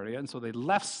Samaria, and so they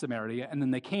left Samaria, and then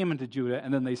they came into Judah,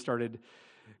 and then they started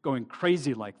going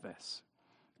crazy like this.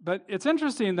 But it's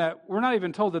interesting that we're not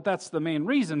even told that that's the main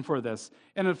reason for this.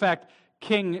 And in fact,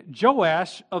 King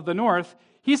Joash of the north,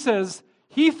 he says,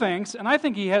 he thinks, and I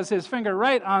think he has his finger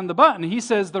right on the button, he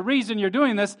says the reason you're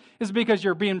doing this is because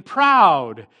you're being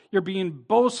proud, you're being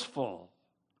boastful.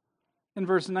 In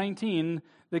verse 19,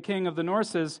 the king of the north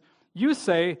says, you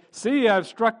say, see, I've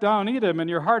struck down Edom, and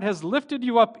your heart has lifted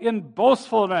you up in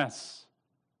boastfulness.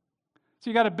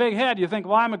 So you got a big head. You think,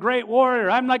 well, I'm a great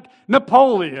warrior. I'm like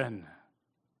Napoleon.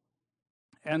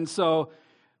 And so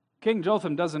King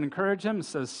Jotham doesn't encourage him,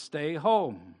 says, stay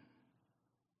home.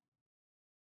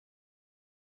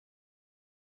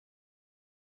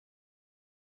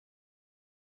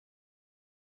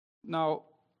 Now,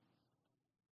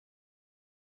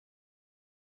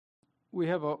 we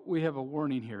have a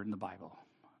warning here in the Bible.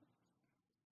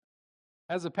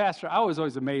 As a pastor, I was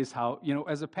always amazed how,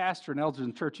 as a pastor and elders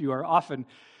in church, you are often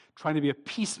trying to be a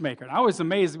peacemaker. And I was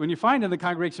amazed when you find in the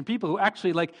congregation people who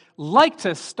actually like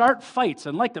to start fights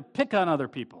and like to pick on other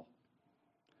people.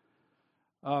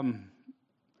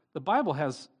 The Bible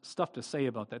has stuff to say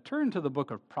about that. Turn to the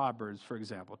book of Proverbs, for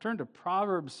example. Turn to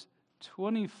Proverbs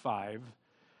 25,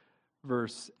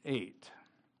 verse 8.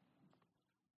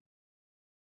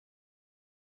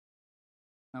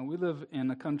 Now, we live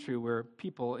in a country where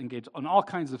people engage in all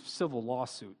kinds of civil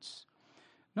lawsuits.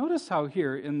 Notice how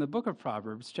here in the book of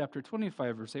Proverbs, chapter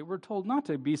 25, verse 8, we're told not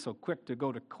to be so quick to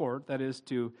go to court, that is,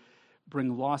 to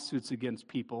bring lawsuits against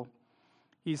people.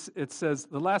 It says,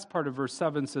 the last part of verse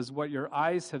 7 says, what your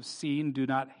eyes have seen, do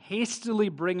not hastily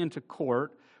bring into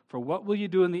court, for what will you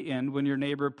do in the end when your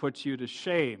neighbor puts you to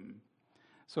shame?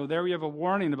 So there we have a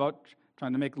warning about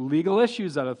trying to make legal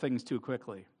issues out of things too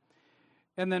quickly.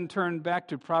 And then turn back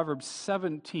to Proverbs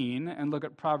 17 and look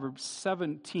at Proverbs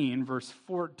 17, verse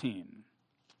 14.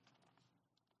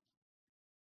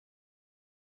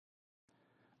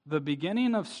 The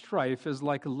beginning of strife is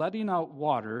like letting out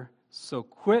water, so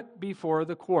quit before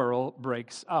the quarrel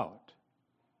breaks out.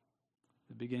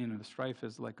 The beginning of strife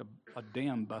is like a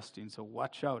dam busting, so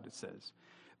watch out, it says.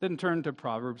 Then turn to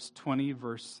Proverbs 20,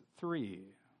 verse 3.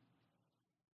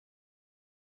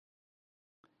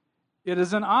 It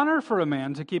is an honor for a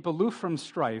man to keep aloof from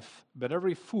strife, but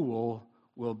every fool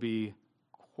will be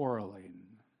quarreling.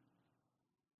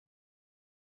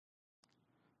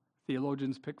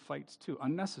 Theologians pick fights too,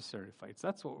 unnecessary fights.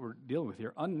 That's what we're dealing with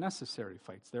here, unnecessary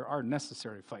fights. There are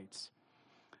necessary fights.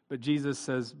 But Jesus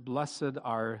says, blessed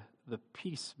are the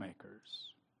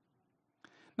peacemakers.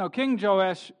 Now, King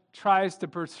Joash tries to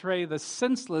portray the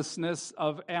senselessness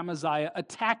of Amaziah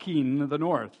attacking the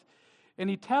north. And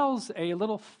he tells a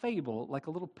little fable, like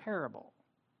a little parable.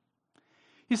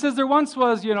 He says there once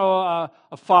was,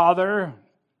 a father,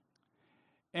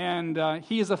 and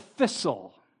he is a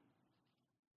thistle.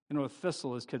 You know what a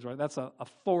thistle is, kids, right? That's a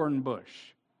thorn bush.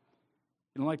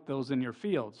 You don't like those in your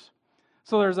fields.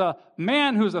 So there's a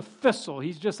man who's a thistle.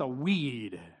 He's just a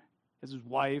weed. He has his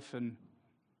wife and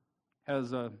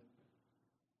has a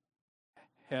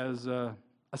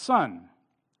son,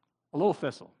 a little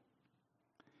thistle.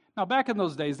 Now, back in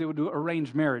those days, they would do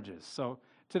arranged marriages. So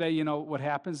today, what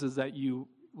happens is that you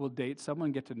will date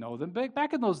someone, get to know them.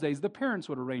 Back in those days, the parents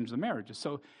would arrange the marriages.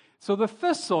 So the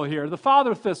thistle here, the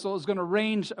father thistle, is going to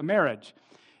arrange a marriage.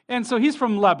 And so he's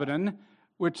from Lebanon,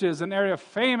 which is an area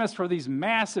famous for these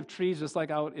massive trees, just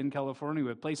like out in California. We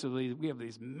have places where we have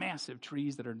these massive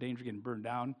trees that are in danger of getting burned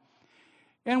down.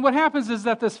 And what happens is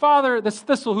that this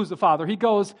thistle who's the father, he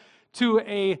goes to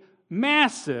a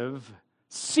massive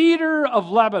cedar of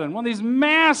Lebanon, one of these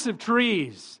massive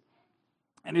trees.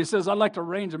 And he says, I'd like to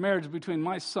arrange a marriage between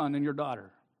my son and your daughter.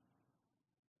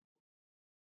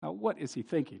 Now, what is he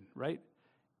thinking, right?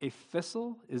 A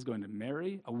thistle is going to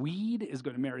marry, a weed is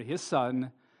going to marry his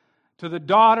son to the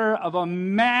daughter of a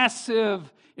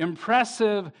massive,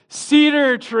 impressive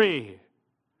cedar tree.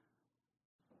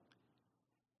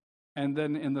 And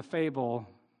then in the fable,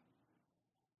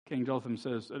 King Jotham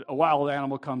says, a wild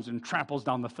animal comes and tramples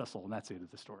down the thistle, and that's the end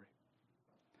of the story.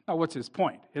 Now, what's his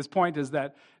point? His point is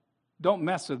that don't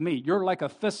mess with me. You're like a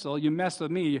thistle. You mess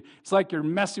with me. It's like you're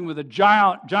messing with a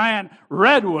giant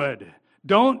redwood.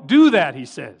 Don't do that, he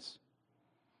says.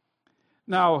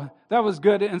 Now, that was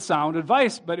good and sound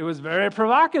advice, but it was very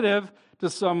provocative to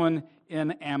someone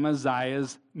in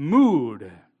Amaziah's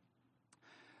mood.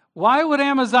 Why would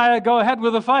Amaziah go ahead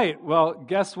with a fight? Well,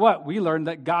 guess what? We learned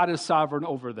that God is sovereign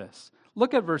over this.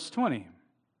 Look at verse 20,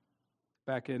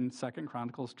 back in 2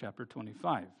 Chronicles chapter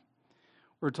 25.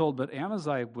 We're told, but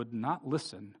Amaziah would not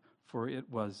listen, for it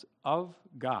was of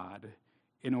God,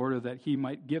 in order that he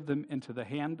might give them into the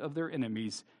hand of their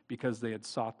enemies, because they had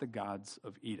sought the gods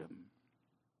of Edom.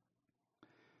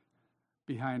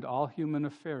 Behind all human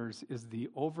affairs is the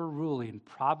overruling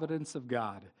providence of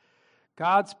God.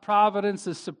 God's providence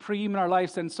is supreme in our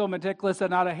lives and so meticulous that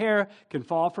not a hair can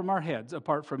fall from our heads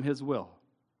apart from his will.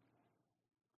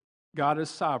 God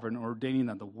is sovereign, ordaining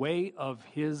that the way of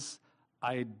his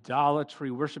idolatry,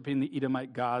 worshiping the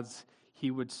Edomite gods,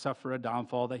 he would suffer a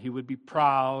downfall, that he would be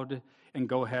proud and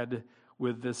go ahead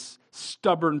with this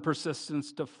stubborn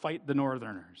persistence to fight the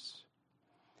northerners.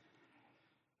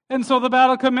 And so the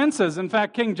battle commences. In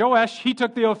fact, King Joash, he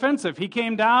took the offensive. He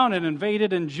came down and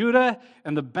invaded in Judah,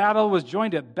 and the battle was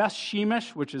joined at Beth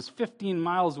Shemesh, which is 15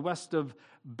 miles west of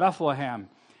Bethlehem.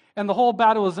 And the whole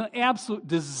battle was an absolute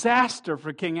disaster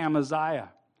for King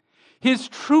Amaziah. His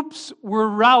troops were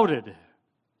routed,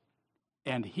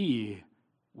 and he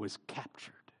was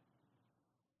captured.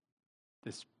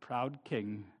 This proud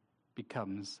king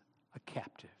becomes a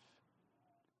captive.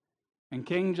 And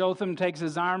King Jotham takes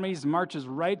his armies, marches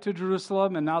right to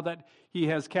Jerusalem, and now that he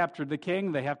has captured the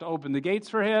king, they have to open the gates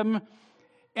for him.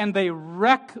 and they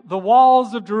wreck the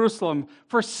walls of Jerusalem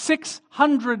for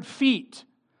 600 feet,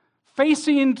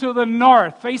 facing to the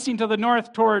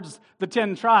north towards the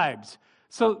 10 tribes.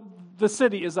 So the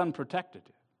city is unprotected.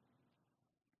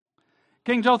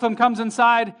 King Jotham comes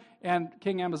inside, and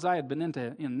King Amaziah had been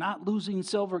into not losing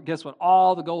silver. Guess what?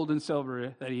 All the gold and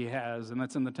silver that he has, and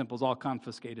that's in the temple, is all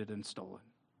confiscated and stolen.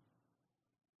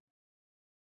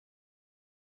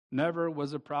 Never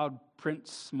was a proud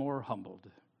prince more humbled.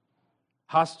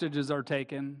 Hostages are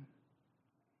taken.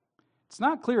 It's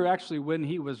not clear actually when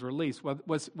he was released.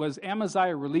 Was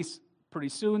Amaziah released pretty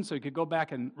soon so he could go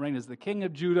back and reign as the king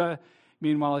of Judah?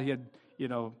 Meanwhile, he had,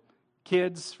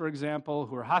 kids, for example,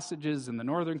 who were hostages in the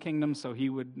northern kingdom, so he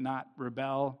would not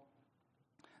rebel.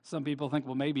 Some people think,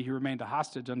 well, maybe he remained a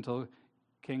hostage until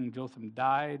King Jotham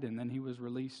died, and then he was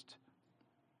released.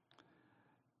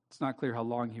 It's not clear how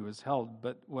long he was held,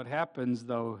 but what happens,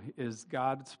 though, is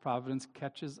God's providence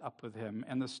catches up with him,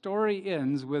 and the story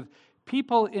ends with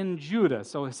people in Judah,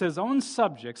 so his own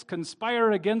subjects,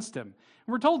 conspire against him.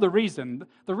 And we're told the reason.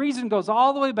 The reason goes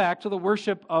all the way back to the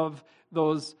worship of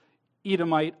those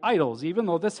Edomite idols, even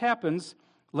though this happens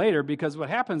later, because what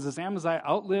happens is Amaziah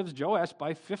outlives Joash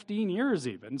by 15 years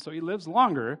even, so he lives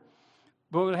longer.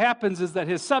 But what happens is that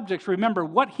his subjects remember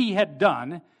what he had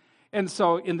done, and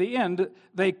so in the end,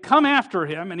 they come after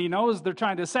him, and he knows they're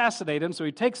trying to assassinate him, so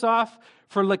he takes off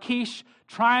for Lachish,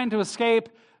 trying to escape.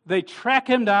 They track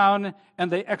him down,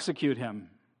 and they execute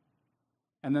him.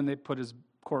 And then they put his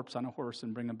corpse on a horse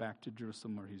and bring him back to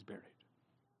Jerusalem where he's buried.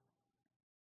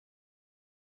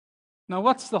 Now,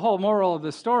 what's the whole moral of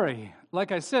the story?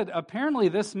 Like I said, apparently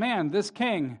this man, this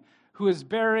king, who is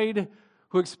buried,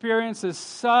 who experiences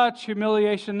such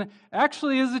humiliation,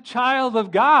 actually is a child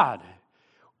of God.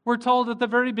 We're told at the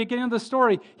very beginning of the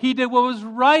story, he did what was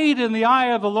right in the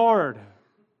eye of the Lord.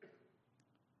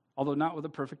 Although not with a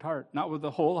perfect heart, not with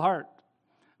the whole heart,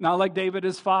 not like David,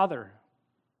 his father.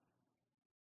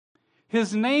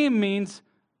 His name means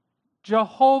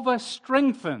Jehovah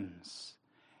strengthens.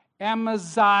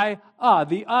 Amaziah.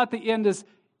 The at the end is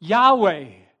Yahweh.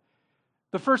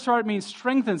 The first part means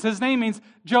strengthens. His name means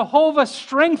Jehovah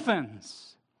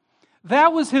strengthens.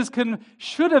 That was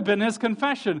should have been his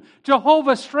confession.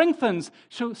 Jehovah strengthens.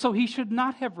 So he should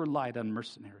not have relied on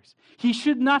mercenaries. He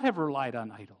should not have relied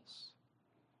on idols.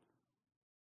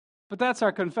 But that's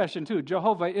our confession too.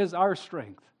 Jehovah is our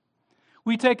strength.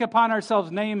 We take upon ourselves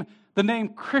the name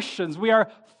Christians. We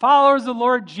are followers of the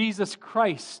Lord Jesus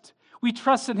Christ. We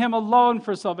trust in him alone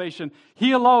for salvation.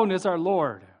 He alone is our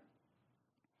Lord.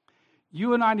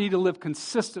 You and I need to live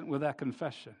consistent with that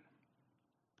confession.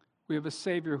 We have a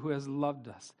Savior who has loved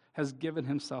us, has given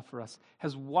himself for us,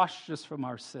 has washed us from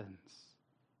our sins.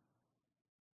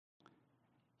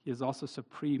 He is also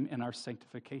supreme in our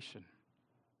sanctification.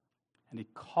 And he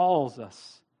calls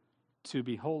us to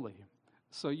be holy.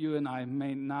 So you and I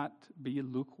may not be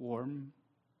lukewarm.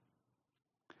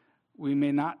 We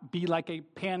may not be like a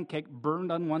pancake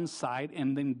burned on one side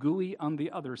and then gooey on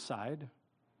the other side.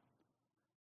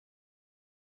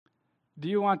 Do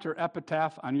you want your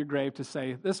epitaph on your grave to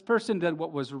say, this person did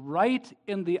what was right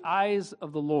in the eyes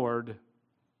of the Lord,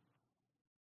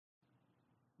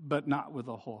 but not with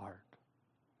a whole heart?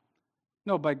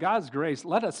 No, by God's grace,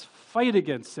 let us fight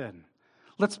against sin.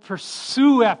 Let's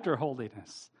pursue after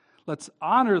holiness. Let's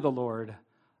honor the Lord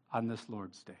on this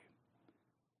Lord's Day.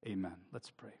 Amen. Let's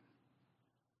pray.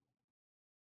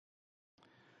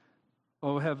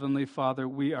 Oh, Heavenly Father,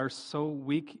 we are so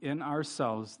weak in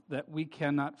ourselves that we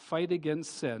cannot fight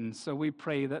against sin. So we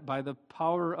pray that by the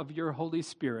power of your Holy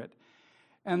Spirit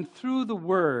and through the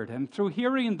Word and through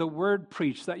hearing the Word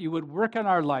preached, that you would work in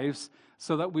our lives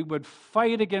so that we would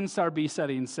fight against our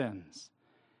besetting sins.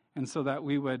 And so that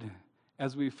we would,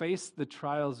 as we face the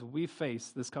trials we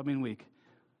face this coming week,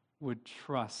 would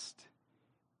trust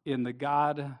in the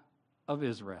God of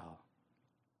Israel.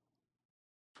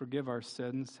 Forgive our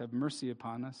sins. Have mercy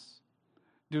upon us.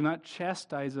 Do not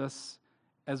chastise us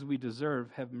as we deserve.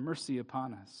 Have mercy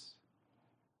upon us.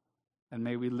 And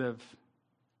may we live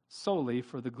solely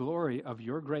for the glory of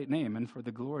your great name and for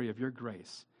the glory of your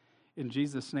grace. In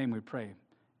Jesus' name we pray.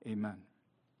 Amen.